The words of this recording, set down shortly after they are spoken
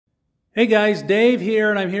Hey guys, Dave here,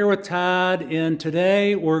 and I'm here with Todd, and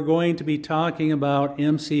today we're going to be talking about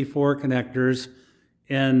MC4 connectors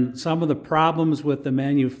and some of the problems with the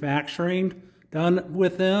manufacturing done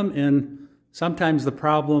with them, and sometimes the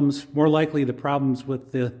problems, more likely the problems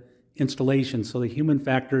with the installation. So the human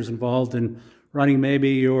factors involved in running maybe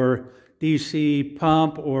your DC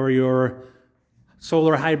pump or your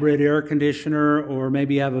solar hybrid air conditioner, or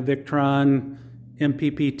maybe you have a Victron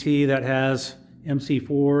MPPT that has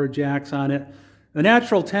MC4 jacks on it. The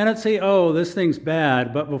natural tendency, oh, this thing's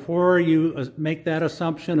bad, but before you make that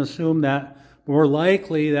assumption, assume that more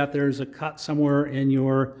likely that there's a cut somewhere in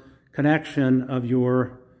your connection of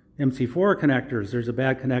your MC4 connectors. There's a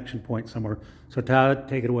bad connection point somewhere. So Todd,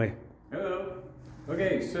 take it away. Hello.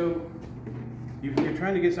 Okay, so you're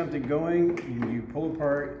trying to get something going, you pull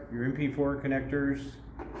apart your MP4 connectors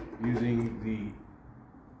using the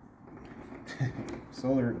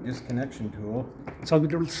solar disconnection tool. So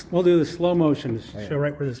we'll do the slow motion to show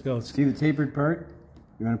right where this goes. See the tapered part?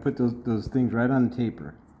 You want to put those things right on the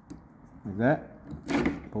taper. Like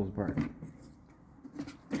that. Pulls apart.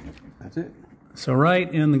 That's it. So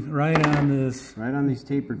right on these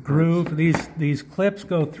tapered groove. Parts. These clips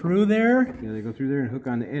go through there. Yeah, they go through there and hook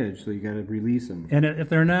on the edge, so you got to release them. And if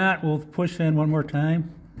they're not, we'll push in one more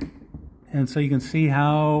time. And so you can see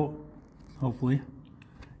how, hopefully,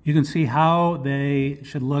 you can see how they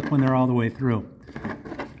should look when they're all the way through.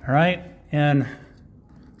 All right, and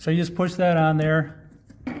so you just push that on there.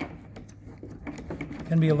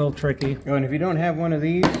 Can be a little tricky. Oh, and if you don't have one of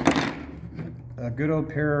these, a good old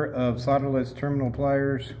pair of solderless terminal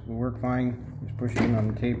pliers will work fine. Just push it in on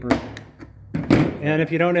the taper. And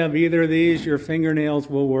if you don't have either of these, your fingernails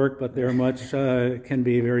will work, but they're can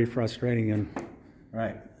be very frustrating.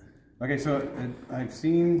 Right. Okay, so I've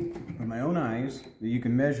seen with my own eyes that you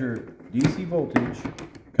can measure DC voltage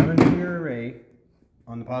coming from your array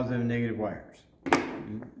on the positive and negative wires.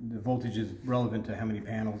 The voltage is relevant to how many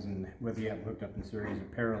panels and whether you have them hooked up in series or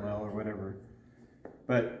parallel or whatever.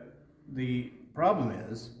 But the problem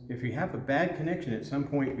is, if you have a bad connection at some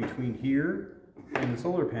point between here and the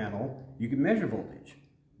solar panel, you can measure voltage.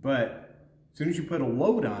 But as soon as you put a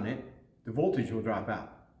load on it, the voltage will drop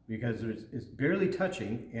out, because it's barely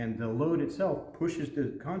touching and the load itself pushes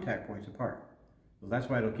the contact points apart. So that's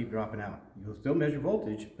why it'll keep dropping out. You'll still measure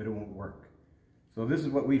voltage, but it won't work. So this is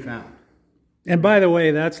what we found. And by the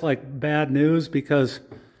way, that's like bad news, because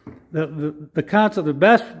the concept, the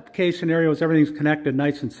best case scenario is everything's connected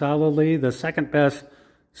nice and solidly. The second best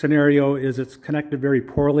scenario is it's connected very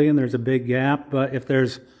poorly and there's a big gap. But if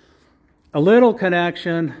there's a little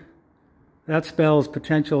connection, that spells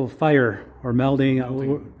potential fire or melting. Yeah,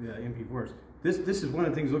 MP4s. This is one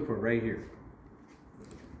of the things to look for right here.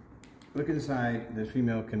 Look inside this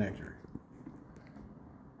female connector.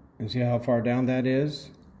 And see how far down that is?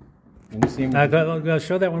 And go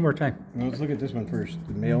show that one more time. Well, let's look at this one first.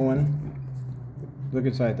 The male one. Look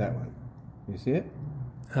inside that one. You see it?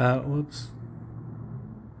 Whoops.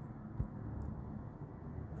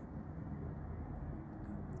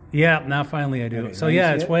 Yeah, now finally I do. Okay, so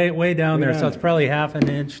yeah, it's way down there. So it's probably half an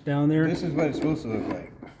inch down there. This is what it's supposed to look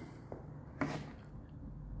like.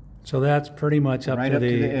 So that's pretty much up to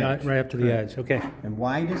the edge. Right up to the edge. Okay. And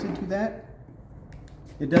why does it do that?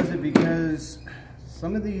 It does it because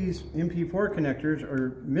some of these MP4 connectors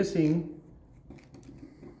are missing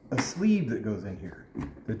a sleeve that goes in here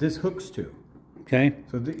that this hooks to. Okay.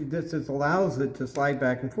 So this allows it to slide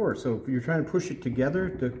back and forth. So if you're trying to push it together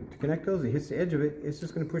to connect those, it hits the edge of it, it's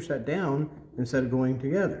just going to push that down instead of going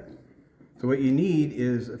together. So what you need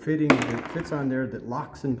is a fitting that fits on there that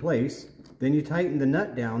locks in place. Then you tighten the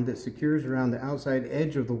nut down that secures around the outside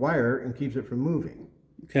edge of the wire and keeps it from moving.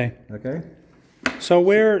 Okay. Okay?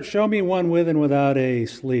 So show me one with and without a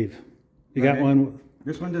sleeve. You got one?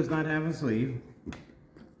 This one does not have a sleeve.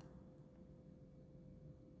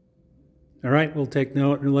 All right, we'll take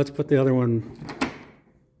note, and let's put the other one.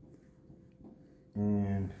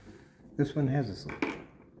 And this one has a sleeve.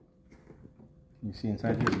 You see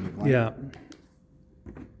inside here?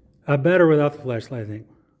 Yeah. Better without the flashlight, I think.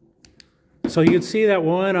 So you can see that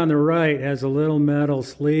one on the right has a little metal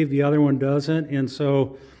sleeve, the other one doesn't, and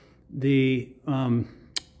so there's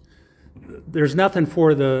nothing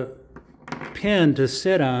for the pin to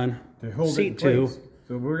sit on, to hold it in place.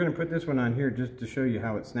 So we're going to put this one on here just to show you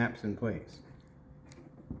how it snaps in place.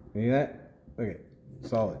 See that? Okay,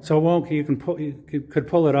 solid. So you could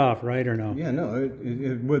pull it off, right, or no? Yeah, no,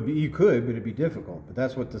 it would be, you could, but it'd be difficult. But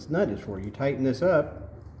that's what this nut is for. You tighten this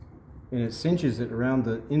up, and it cinches it around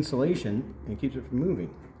the insulation and keeps it from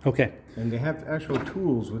moving. Okay. And they have actual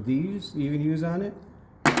tools with these you can use on it.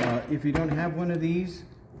 If you don't have one of these,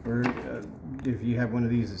 or if you have one of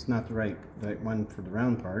these that's not the right one for the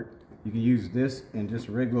round part, you can use this and just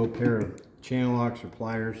a regular pair of channel locks or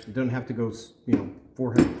pliers. It doesn't have to go,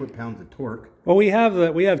 400 foot-pounds of torque. Well, we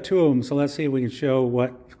have two of them, so let's see if we can show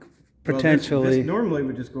what potentially. Well, this normally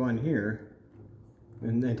would just go on here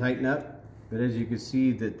and tighten up, but as you can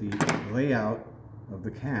see that the layout of the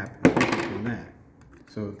cap is different from that.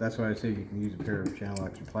 So that's why I say you can use a pair of channel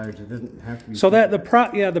locks or pliers. It doesn't have to be. So that the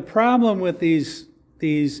problem with these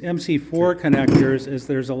MC4 connectors is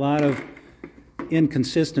there's a lot of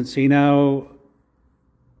inconsistency. Now,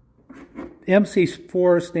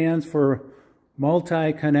 MC4 stands for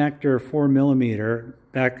multi-connector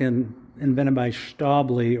 4mm, invented by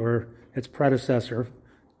Staubli, or its predecessor,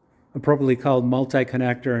 appropriately called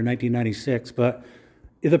multi-connector in 1996. But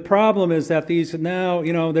the problem is that these now,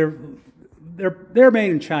 they're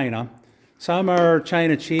made in China. Some are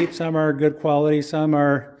China cheap, some are good quality, some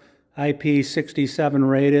are IP67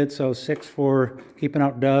 rated, so 6 for keeping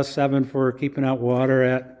out dust, 7 for keeping out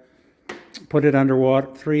water put it under water,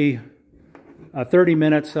 30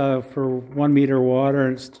 minutes for 1 meter water,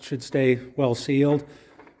 and it should stay well sealed.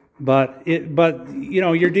 But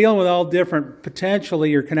you're dealing with all different,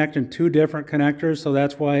 potentially you're connecting 2 different connectors, so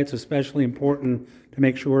that's why it's especially important to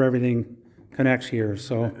make sure everything connects here.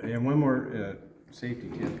 So, and one more safety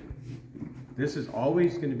tip. This is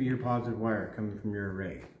always going to be your positive wire coming from your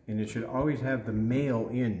array, and it should always have the male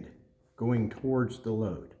end going towards the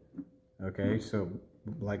load. Okay, so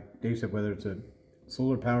like Dave said, whether it's a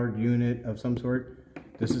solar powered unit of some sort,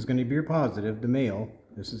 this is going to be your positive, the male.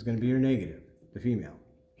 This is going to be your negative, the female.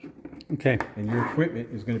 Okay. And your equipment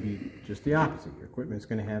is going to be just the opposite. Your equipment is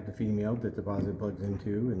going to have the female that the positive plugs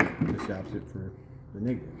into, and just the opposite for the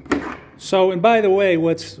negative. So, and by the way,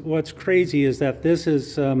 what's crazy is that this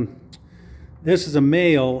is a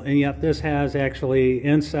male, and yet this has actually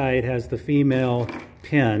inside has the female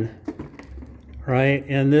pin, right?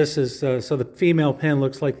 And this is so the female pin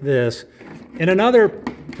looks like this. And another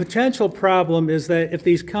potential problem is that if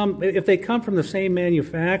they come from the same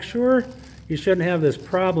manufacturer, you shouldn't have this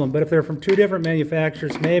problem. But if they're from 2 different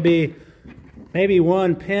manufacturers, maybe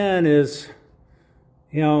one pin is,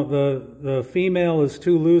 the female is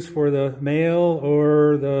too loose for the male,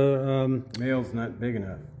 or the male's not big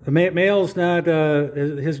enough. The male's not,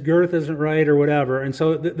 his girth isn't right, or whatever. And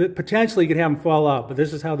so potentially you could have them fall out, but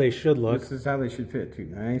this is how they should look. This is how they should fit too,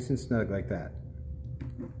 nice and snug like that.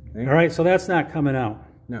 Okay? All right, so that's not coming out.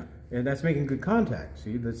 No, and that's making good contact.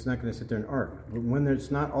 See, that's not going to sit there and arc. But when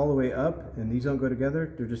it's not all the way up and these don't go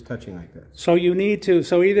together, they're just touching like this. So you need to,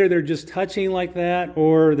 so either they're just touching like that,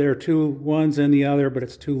 or they're one's in the other, but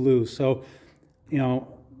it's too loose. So,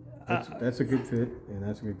 that's a good fit, and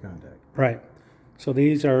that's a good contact. Right. So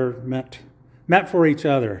these are meant for each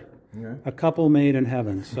other. Okay. A couple made in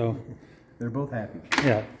heaven. So they're both happy.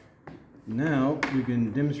 Yeah. Now we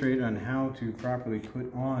can demonstrate on how to properly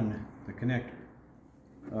put on the connector.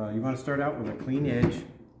 You want to start out with a clean edge,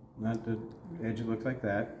 not the edge that looks like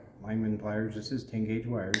that. Lineman pliers, this is 10 gauge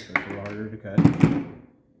wires, so it's a little harder to cut.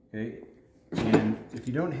 Okay, and if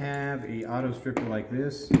you don't have a auto stripper like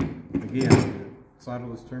this, again, the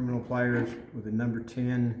solderless terminal pliers with a number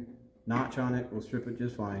 10 notch on it will strip it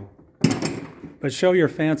just fine. But show your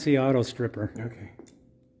fancy auto stripper. Okay.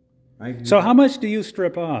 So how much do you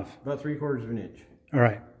strip off? About 3/4 of an inch. All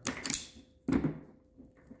right.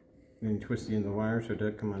 And twist the end of the wire so it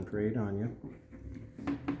doesn't come on parade on you.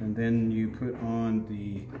 And then you put on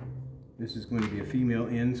this is going to be a female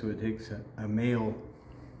end, so it takes a male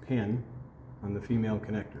pin on the female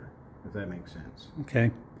connector, if that makes sense. Okay.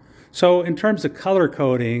 So in terms of color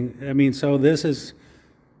coding, I mean, so this is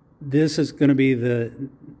going to be the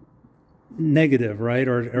negative, right?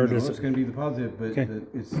 Or no, it's going to be the positive, but okay.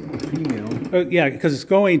 It's the female. Yeah, because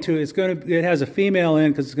it has a female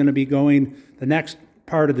end, because it's going to be going, the next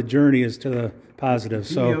part of the journey is to the positive.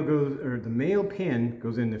 The male pin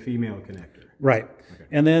goes in the female connector. Right. Okay.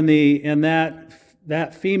 And then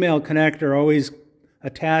that female connector always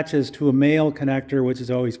attaches to a male connector, which is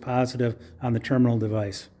always positive on the terminal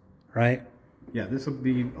device, right? Yeah, this will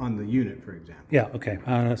be on the unit, for example. Yeah, okay,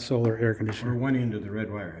 on a solar air conditioner. Or one end of the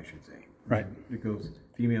red wire, I should say. Right. It goes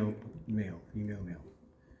female, male, female, male.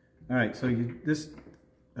 All right, so this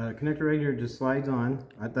connector right here just slides on.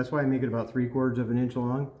 That's why I make it about 3/4 of an inch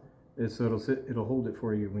long, so it'll hold it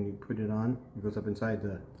for you when you put it on. It goes up inside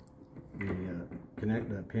the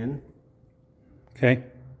pin. Okay.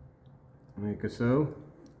 Like so.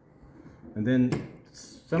 And then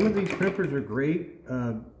some of these crimpers are great.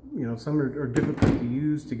 Some are difficult to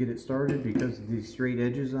use to get it started because of these straight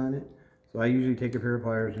edges on it. So I usually take a pair of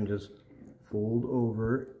pliers and just fold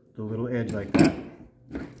over the little edge like that.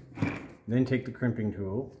 Then take the crimping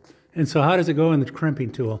tool. And so how does it go in the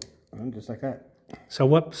crimping tool? Just like that. So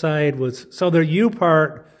what side was, so the U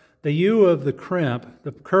part, the U of the crimp,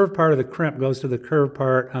 the curved part of the crimp goes to the curved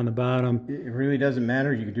part on the bottom. It really doesn't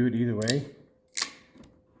matter. You can do it either way.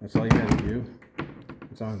 That's all you got to do.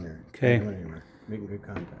 It's on there. Okay. Making good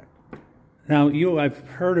contact. Now, I've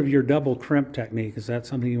heard of your double crimp technique. Is that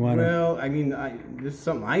something you want to? Well, I mean, this is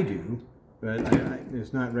something I do, but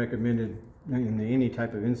it's not recommended in any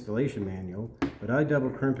type of installation manual. But I double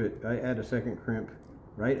crimp it. I add a second crimp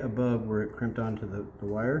right above where it crimped onto the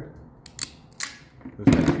wire. So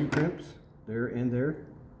it's got 2 crimps there and there.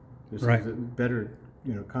 This right. is a better,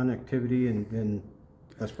 connectivity and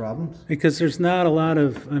less problems. Because there's not a lot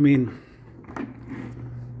of,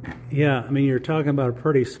 you're talking about a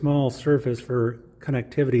pretty small surface for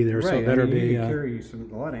connectivity there, right. So it better be. You carry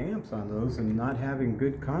a lot of amps on those, and not having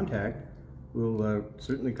good contact will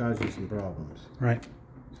certainly cause you some problems. Right.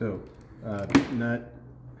 So,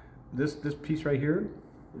 this piece right here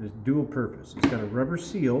is dual purpose. It's got a rubber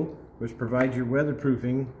seal, which provides your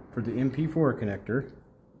weatherproofing for the MP4 connector.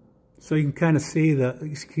 So you can kind of see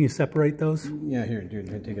can you separate those? Yeah, here, dude,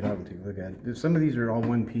 take it out and take a look at it. Some of these are all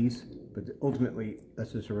one piece, but ultimately,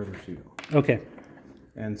 that's just a rubber seal. Okay.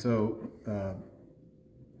 And so,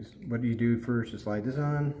 what do you do first? You slide this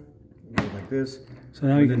on, go like this. So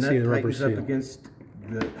now you can see the rubber seal. Up against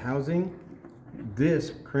the housing.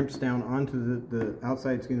 This crimps down onto the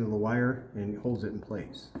outside skin of the wire and holds it in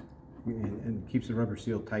place. And keeps the rubber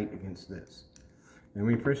seal tight against this. And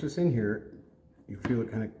when you press this in here, you feel it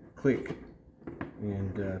kind of click,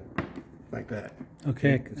 and like that.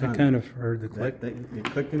 Okay, I kind of heard the click. It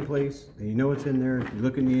clicked in place, and you know it's in there. You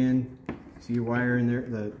look in the end, see your wire in there,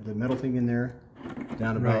 the metal thing in there,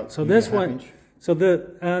 down about. Right. So this one, inch. So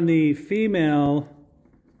on the female,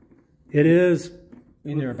 it is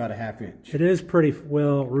in there about a ½ inch. It is pretty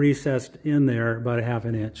well recessed in there, about a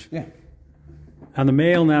 ½ inch. Yeah. On the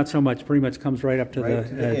male, not so much. Pretty much comes right up to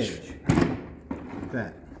the edge. Like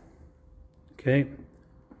that. Okay.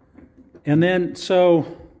 And then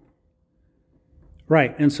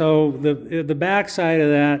right, and so the back side of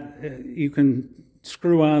that, you can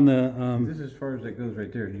screw on the. This is as far as that goes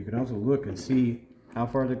right there. You can also look and see how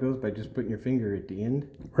far that goes by just putting your finger at the end.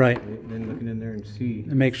 Right. Then looking in there and see.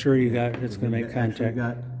 And make sure it's going to make contact. You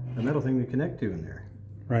got a metal thing to connect to in there.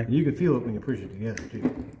 Right. And you can feel it when you push it together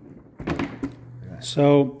too.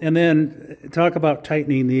 So, and then talk about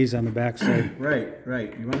tightening these on the back side. Right.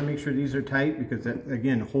 You want to make sure these are tight because that,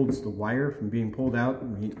 again, holds the wire from being pulled out.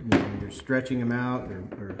 When you're stretching them out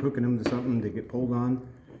or hooking them to something to get pulled on,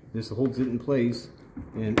 this holds it in place.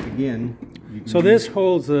 And again, so this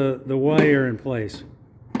holds the wire in place,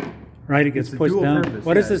 right? It gets pushed down. Purpose,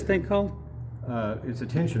 what is this thing called? It's a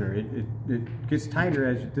tensioner. It gets tighter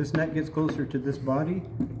as this nut gets closer to this body.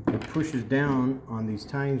 It pushes down on these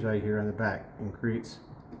tines right here on the back and creates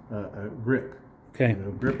a grip. Okay.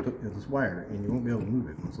 It'll grip this wire, and you won't be able to move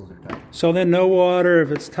it once those are tight. So then no water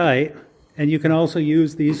if it's tight, and you can also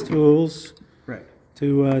use these tools. Right.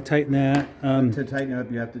 To tighten that. To tighten it up,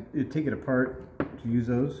 you have to take it apart to use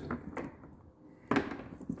those.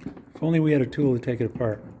 If only we had a tool to take it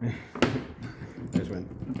apart. I just want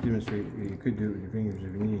to demonstrate. You could do it with your fingers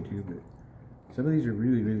if you needed to, but some of these are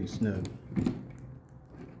really, really snug.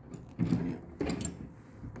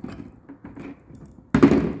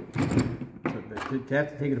 So to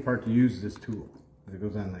have to take it apart to use this tool. It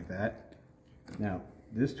goes on like that. Now,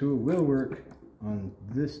 this tool will work on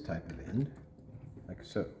this type of end, like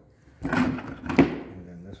so. And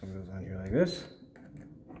then this one goes on here like this.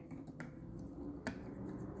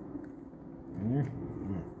 And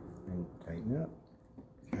tighten up.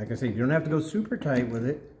 Like I say, you don't have to go super tight with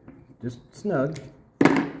it, just snug.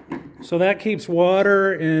 So that keeps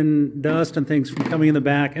water and dust and things from coming in the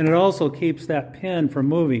back, and it also keeps that pin from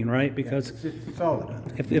moving, right? Because it's solid on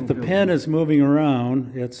there. If the pin is moving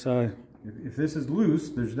around, it's... If this is loose,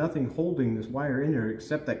 there's nothing holding this wire in there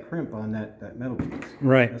except that crimp on that metal piece.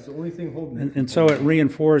 Right. That's the only thing holding it. And so it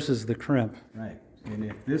reinforces the crimp. Right. And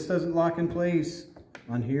if this doesn't lock in place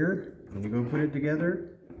on here, when you go put it together,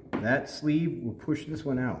 that sleeve will push this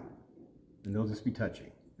one out, and they'll just be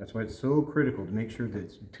touching. That's why it's so critical to make sure that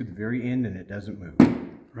it's to the very end and it doesn't move.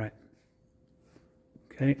 Right.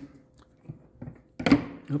 Okay.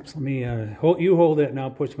 Oops, let me, you hold it and I'll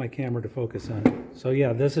push my camera to focus on it. So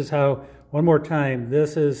yeah, this is how, one more time,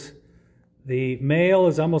 this is, the male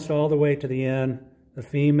is almost all the way to the end. The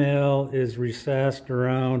female is recessed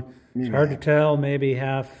around, it's hard to tell, maybe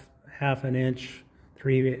half an inch,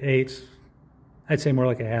 3/8. I'd say more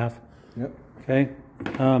like a half. Yep. Okay.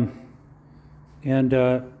 And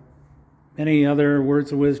any other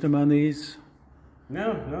words of wisdom on these?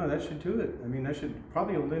 No, that should do it. I mean, that should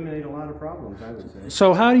probably eliminate a lot of problems, I would say.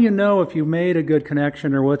 So how do you know if you made a good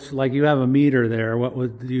connection, or what's, like, you have a meter there, what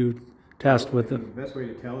would you test with it? The best way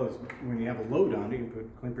to tell is when you have a load on it, you can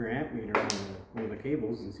clamp your amp meter on one of the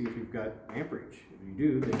cables and see if you've got amperage. If you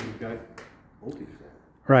do, then you've got voltage there.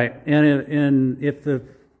 Right, and if the,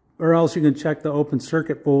 or else you can check the open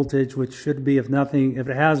circuit voltage, which should be, if it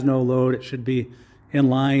has no load, it should be in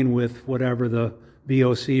line with whatever the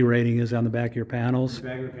VOC rating is on the back of your panels. The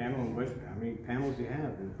back of the panel, and how many panels you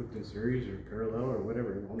have, and hooked in series or parallel or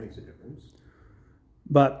whatever, it all makes a difference.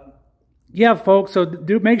 But yeah, folks, so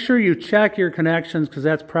make sure you check your connections, because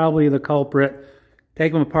that's probably the culprit.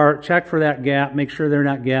 Take them apart, check for that gap, make sure they're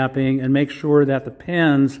not gapping, and make sure that the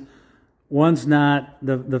pins, one's not,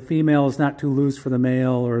 the female is not too loose for the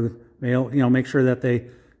male, or the male, make sure that they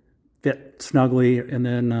fit snugly, and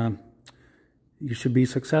then you should be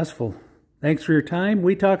successful. Thanks for your time.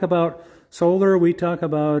 We talk about solar, we talk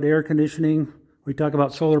about air conditioning, we talk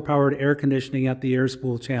about solar-powered air conditioning at the Air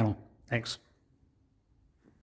Spool channel. Thanks.